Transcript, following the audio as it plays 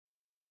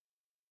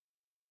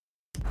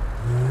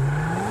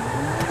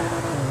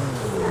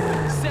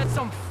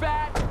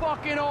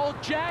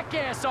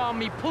jackass on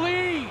me,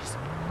 please!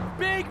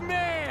 Big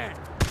man!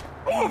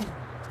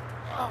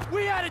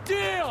 We had a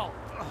deal!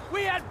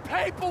 We had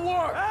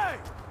paperwork! Hey!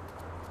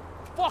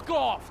 Fuck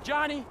off,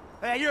 Johnny!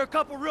 Hey, you're a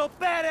couple real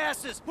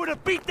badasses! Put a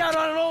beat down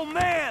on an old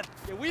man!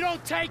 Yeah, we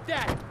don't take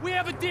that! We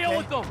have a deal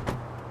with them!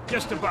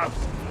 Just about.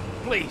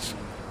 Please,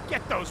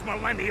 get those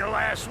millennial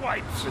ass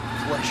wipes. With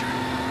pleasure.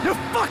 You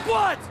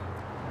fuckwads!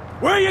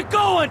 Where are you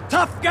going,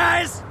 tough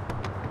guys?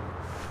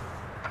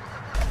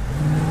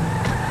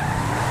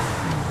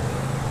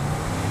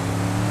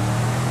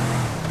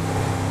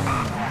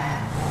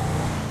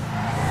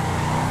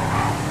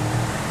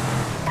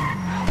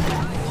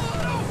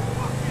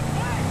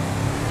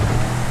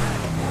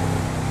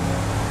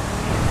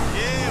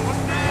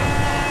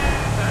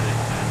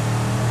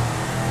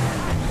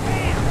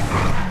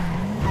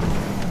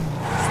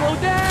 Slow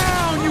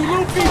down, you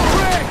loopy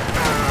prick!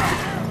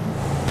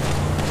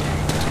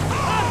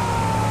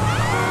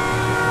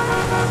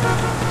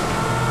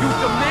 You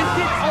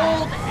demented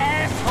old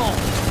asshole!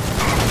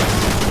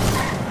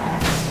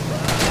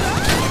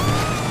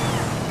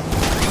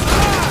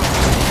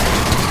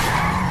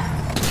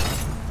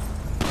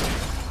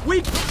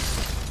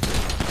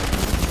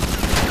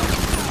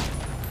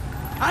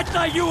 I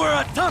thought you were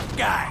a tough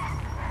guy.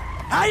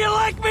 How you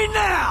like me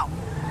now?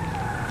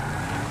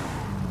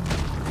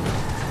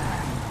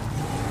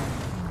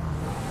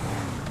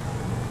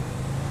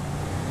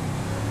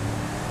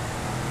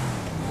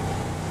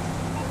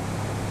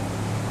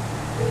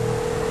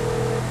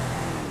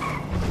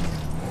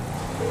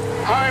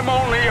 I'm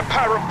only a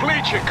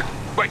paraplegic,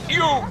 but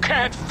you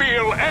can't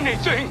feel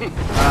anything.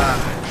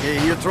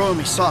 You're throwing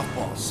me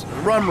softballs.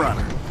 Rum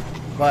runner.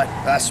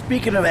 But,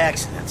 speaking of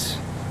accidents,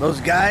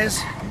 those guys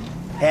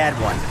had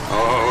one.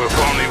 Oh, if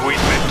only we'd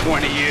met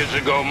 20 years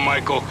ago,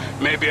 Michael,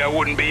 maybe I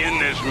wouldn't be in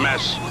this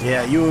mess.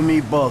 Yeah, you and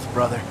me both,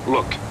 brother.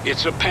 Look,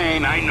 it's a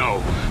pain, I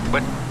know,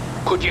 but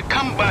could you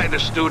come by the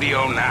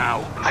studio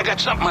now? I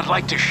got something I'd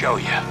like to show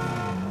you.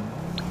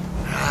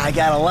 I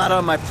got a lot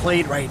on my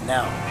plate right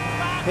now.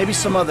 Maybe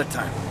some other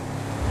time.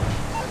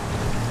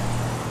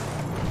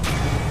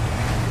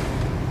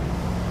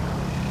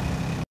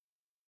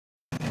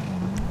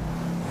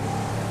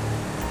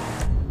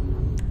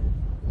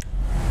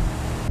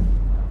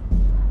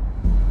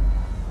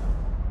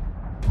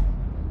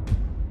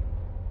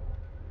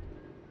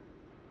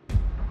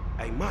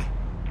 Hey, Mike,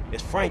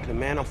 it's Franklin,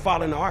 man. I'm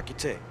following the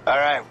architect. All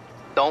right,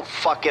 don't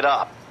fuck it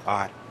up. All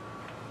right.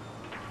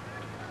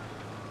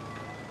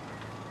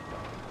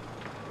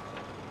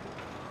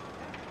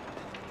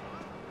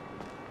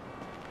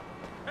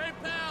 Hey,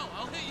 pal,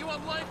 I'll hit you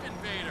on Life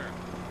Invader.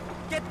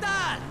 Get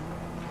that!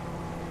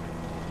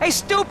 Hey,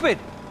 stupid!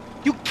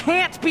 You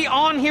can't be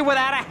on here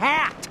without a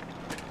hat!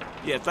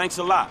 Yeah, thanks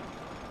a lot.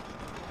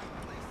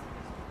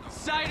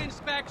 Site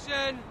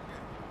inspection.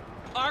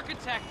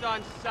 Architect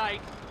on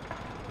site.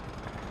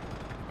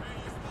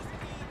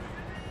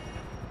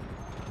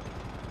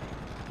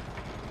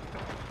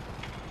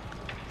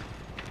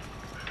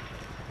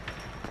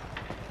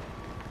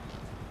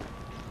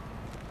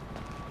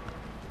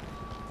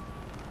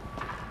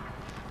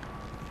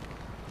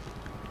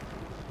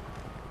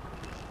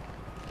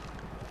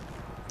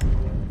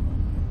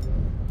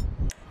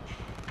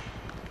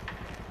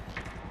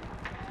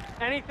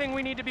 Anything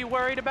we need to be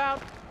worried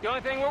about? The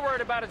only thing we're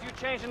worried about is you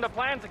changing the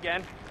plans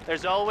again.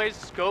 There's always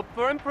scope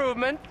for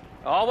improvement.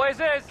 Always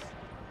is.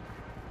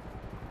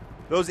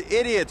 Those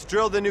idiots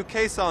drilled the new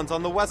caissons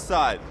on the west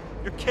side.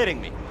 You're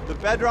kidding me. The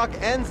bedrock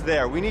ends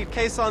there. We need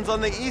caissons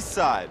on the east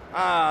side.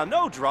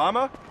 No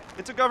drama.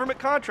 It's a government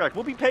contract.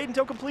 We'll be paid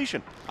until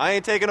completion. I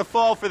ain't taking a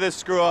fall for this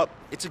screw-up.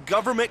 It's a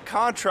government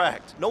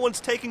contract. No one's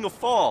taking a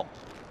fall.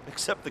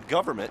 Except the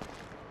government.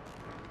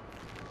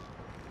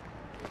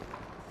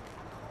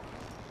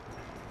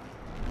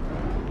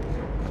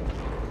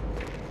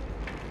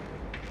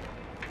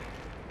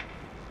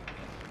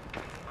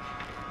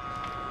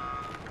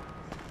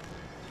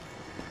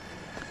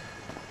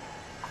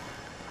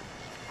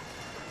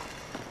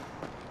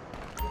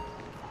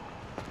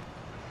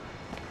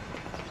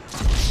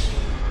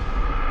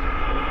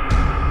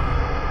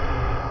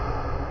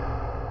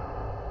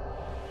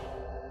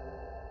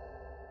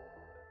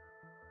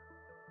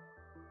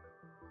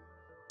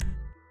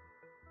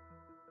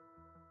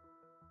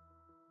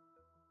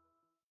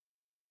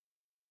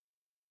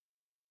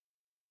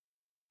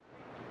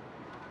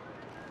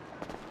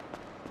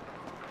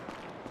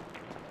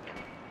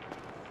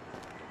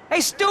 Hey,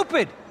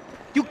 stupid!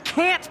 You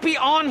can't be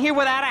on here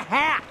without a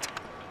hat!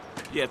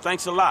 Yeah,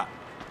 thanks a lot.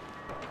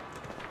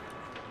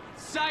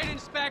 Site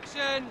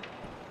inspection.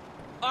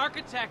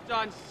 Architect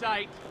on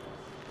site.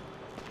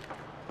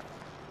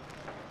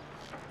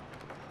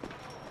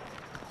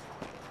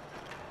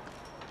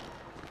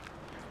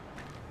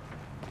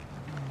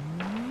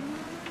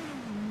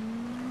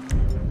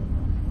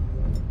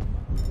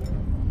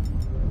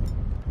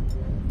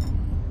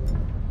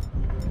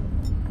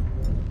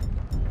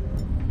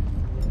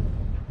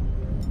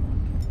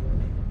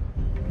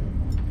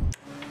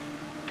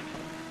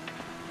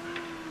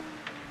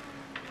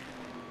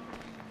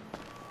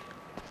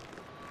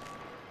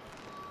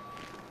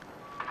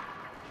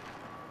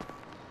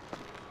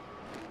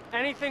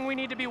 anything we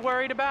need to be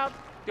worried about?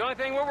 The only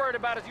thing we're worried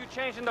about is you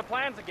changing the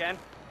plans again.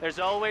 There's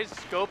always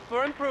scope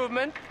for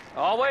improvement.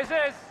 Always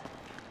is.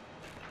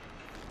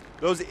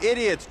 Those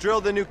idiots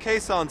drilled the new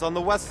caissons on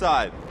the west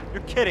side.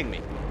 You're kidding me.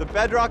 The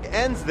bedrock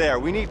ends there.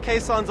 We need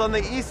caissons on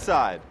the east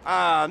side.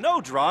 No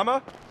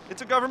drama.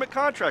 It's a government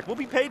contract. We'll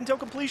be paid until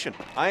completion.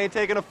 I ain't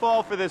taking a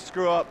fall for this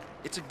screw-up.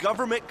 It's a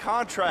government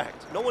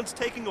contract. No one's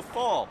taking a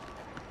fall.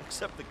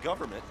 Except the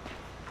government.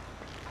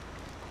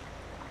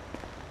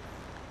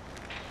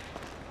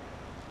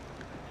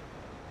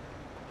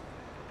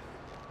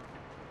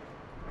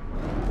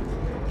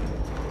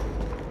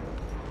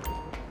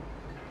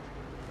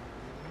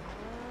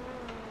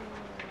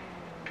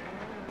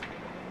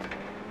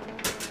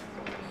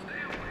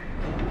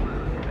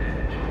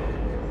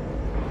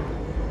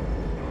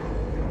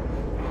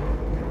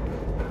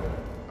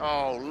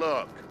 Oh,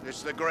 look,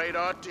 it's the great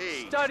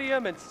Ortiz. Study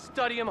 'em and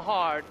study 'em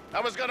hard. I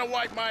was gonna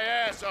wipe my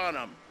ass on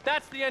him.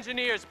 That's the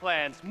engineer's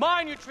plans.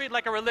 Mine you treat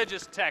like a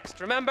religious text,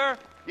 remember?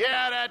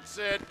 Yeah, that's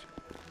it.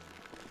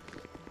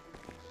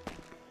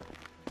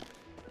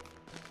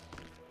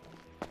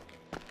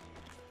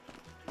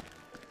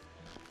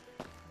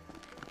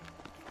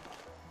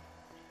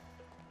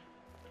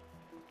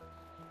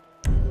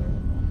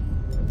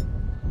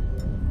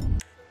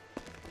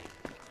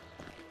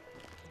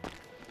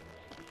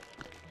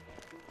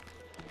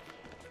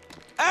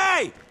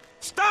 Hey!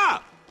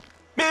 Stop!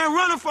 Man,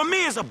 running from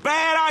me is a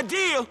bad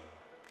idea.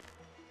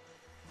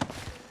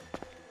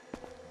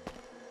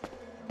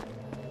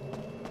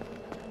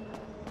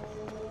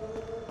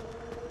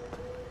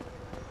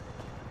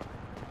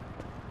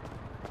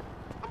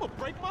 I'm gonna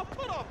break my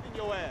foot off in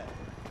your ass.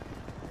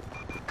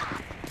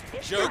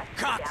 You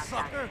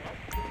cocksucker!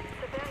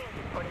 Civilians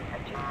reporting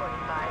at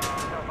 245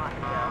 Philmont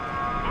Hill.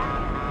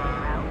 Active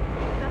route.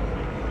 Suspect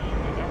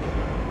fleeing at FCC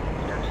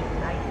construction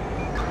site.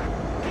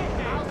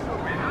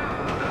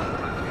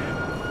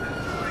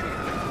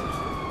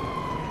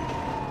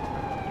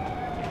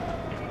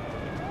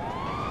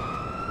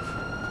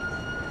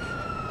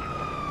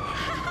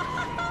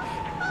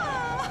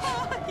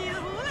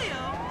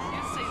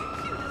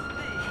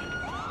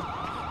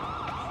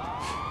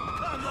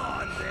 Come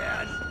on,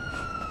 man!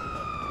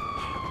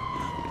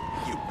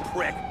 You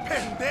prick!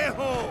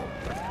 Pendejo!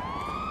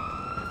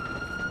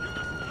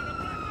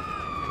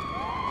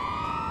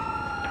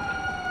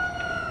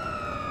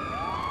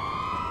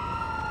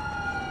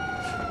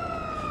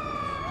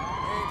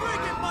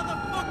 Bring it,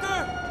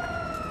 motherfucker!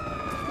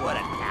 What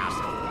an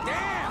asshole!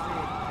 Damn!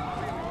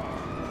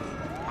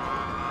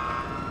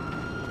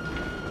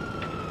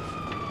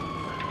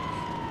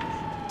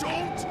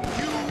 Don't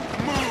you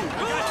move!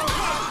 Let's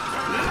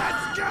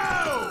go!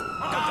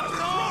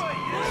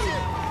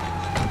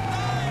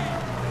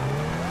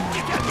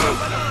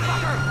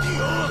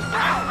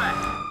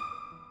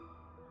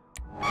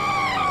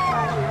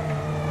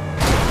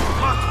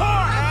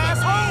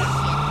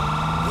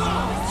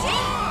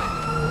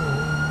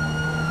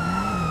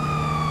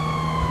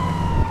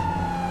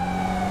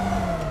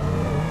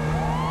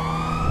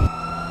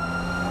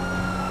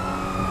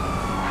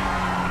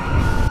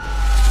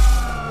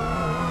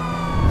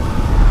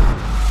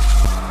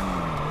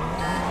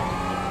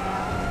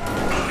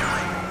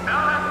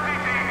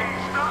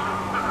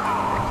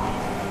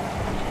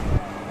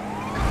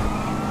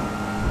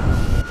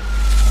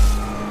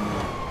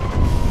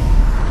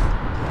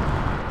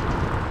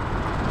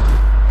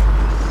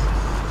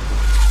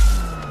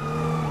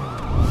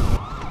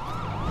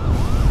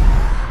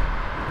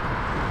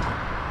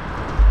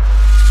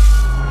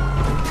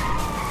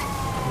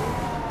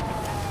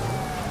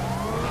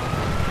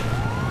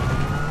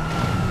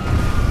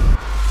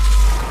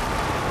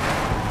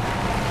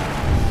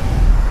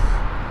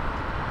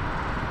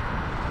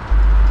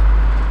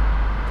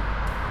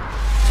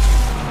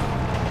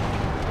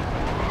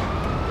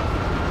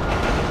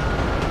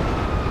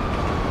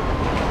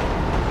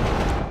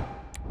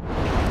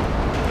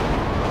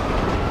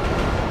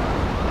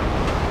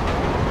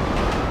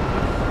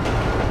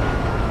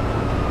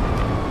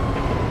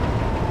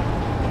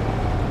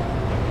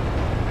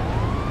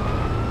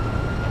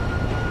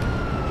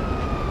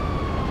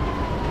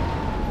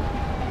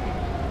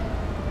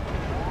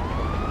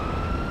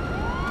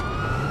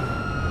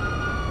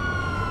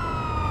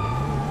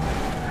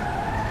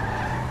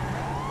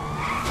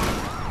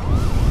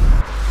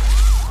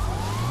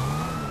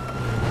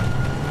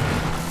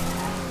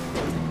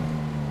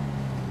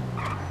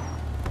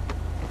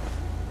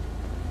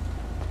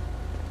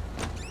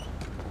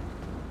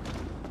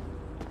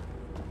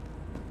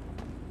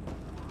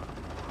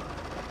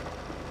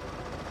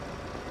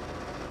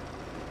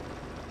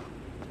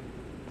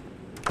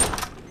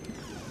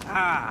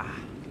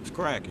 It's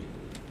cracking.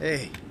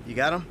 Hey, you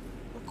got him?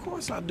 Of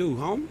course I do,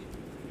 homie.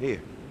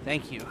 Here.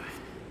 Thank you.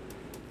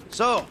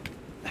 So,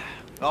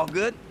 all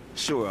good?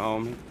 Sure,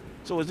 homie.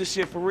 So is this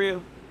shit for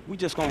real? We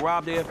just gonna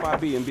rob the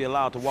FIB and be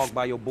allowed to walk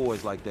by your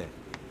boys like that?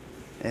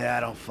 Yeah, I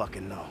don't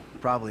fucking know.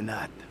 Probably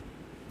not.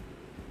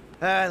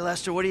 All right,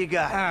 Lester, what do you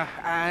got?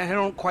 I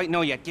don't quite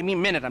know yet. Give me a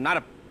minute. I'm not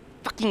a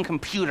fucking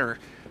computer.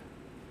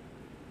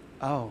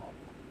 Oh.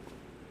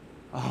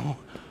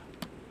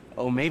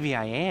 Oh, maybe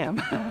I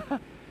am.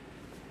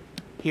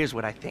 Here's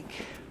what I think.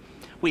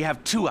 We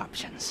have two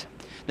options.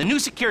 The new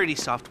security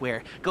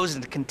software goes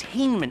into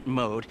containment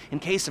mode in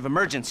case of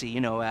emergency,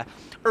 you know,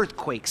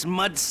 earthquakes,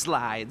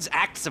 mudslides,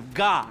 acts of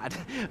God.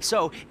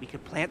 So we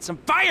could plant some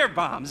fire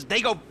bombs.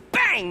 They go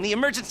bang! The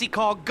emergency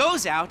call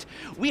goes out.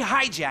 We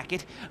hijack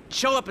it,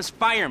 show up as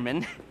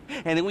firemen,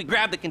 and then we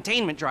grab the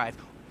containment drive.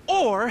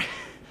 Or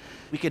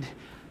we could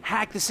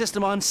hack the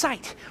system on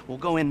site. We'll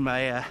go in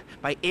by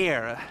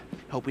air.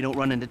 Hope we don't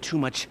run into too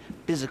much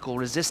physical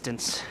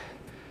resistance.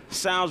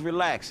 Sounds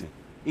relaxing.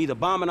 Either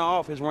bombing an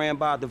office ran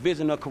by a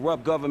division of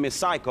corrupt government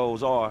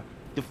psychos or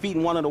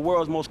defeating one of the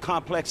world's most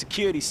complex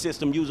security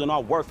systems using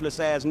our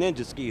worthless-ass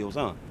ninja skills,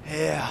 huh?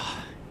 Yeah.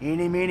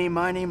 Eeny, meeny,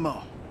 miny,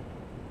 mo.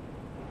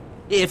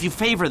 If you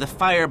favor the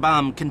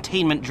firebomb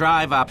containment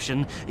drive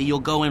option, you'll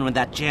go in with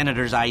that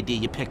janitor's ID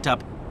you picked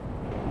up.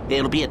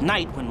 It'll be at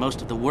night when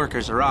most of the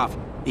workers are off.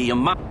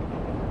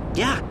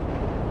 Yeah.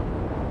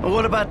 Well,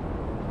 what about...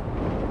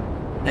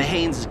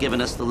 Haynes has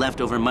given us the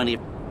leftover money.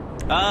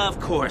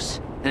 Of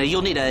course.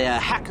 You'll need a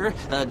hacker,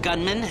 a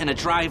gunman, and a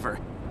driver.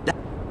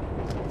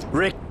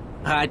 Rick?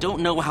 I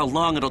don't know how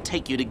long it'll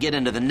take you to get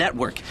into the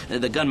network.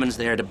 The gunman's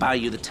there to buy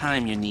you the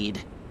time you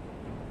need.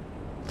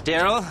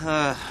 Daryl,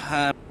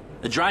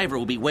 the driver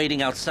will be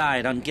waiting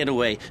outside on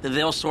getaway.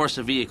 They'll source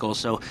a vehicle,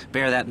 so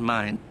bear that in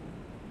mind.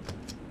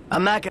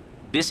 I'm not gonna...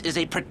 This is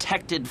a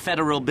protected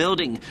federal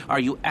building. Are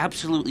you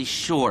absolutely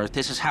sure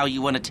this is how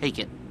you want to take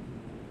it?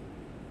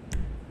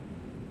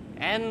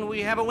 And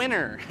we have a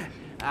winner.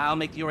 I'll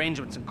make the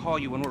arrangements and call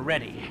you when we're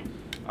ready.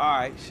 All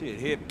right, shit,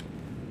 hit me.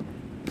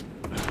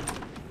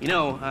 You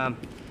know,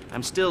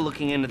 I'm still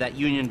looking into that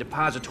Union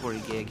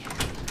Depository gig.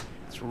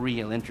 It's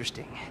real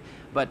interesting.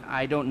 But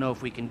I don't know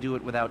if we can do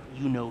it without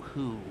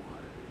you-know-who.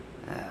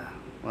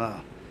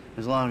 Well,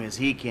 as long as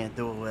he can't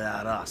do it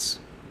without us.